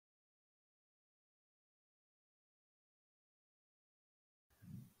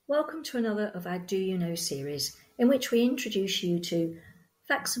Welcome to another of our Do You Know series, in which we introduce you to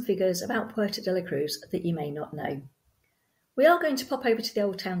facts and figures about Puerto de la Cruz that you may not know. We are going to pop over to the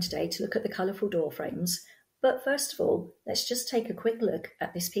old town today to look at the colourful door frames, but first of all, let's just take a quick look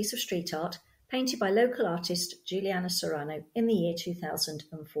at this piece of street art painted by local artist Juliana Serrano in the year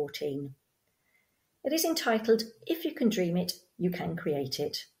 2014. It is entitled, "If You Can Dream It, You Can Create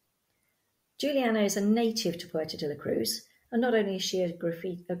It." Juliana is a native to Puerto de la Cruz, and not only is she a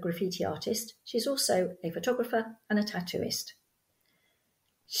graffiti artist, she's also a photographer and a tattooist.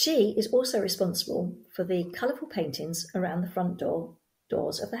 She is also responsible for the colourful paintings around the front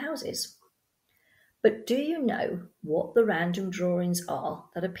doors of the houses. But do you know what the random drawings are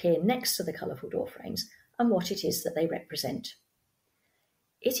that appear next to the colourful door frames and what it is that they represent?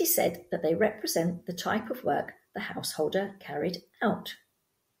 It is said that they represent the type of work the householder carried out.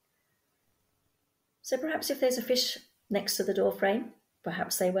 So perhaps if there's a fish next to the door frame,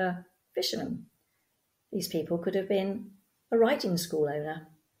 perhaps they were fishermen. These people could have been a riding school owner.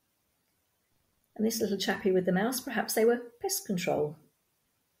 And this little chappie with the mouse, perhaps they were pest control.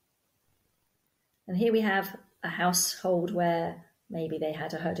 And here we have a household where maybe they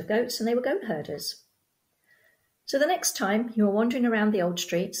had a herd of goats and they were goat herders. So the next time you are wandering around the old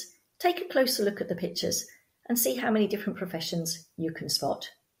streets, take a closer look at the pictures and see how many different professions you can spot.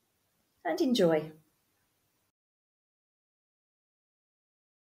 And enjoy.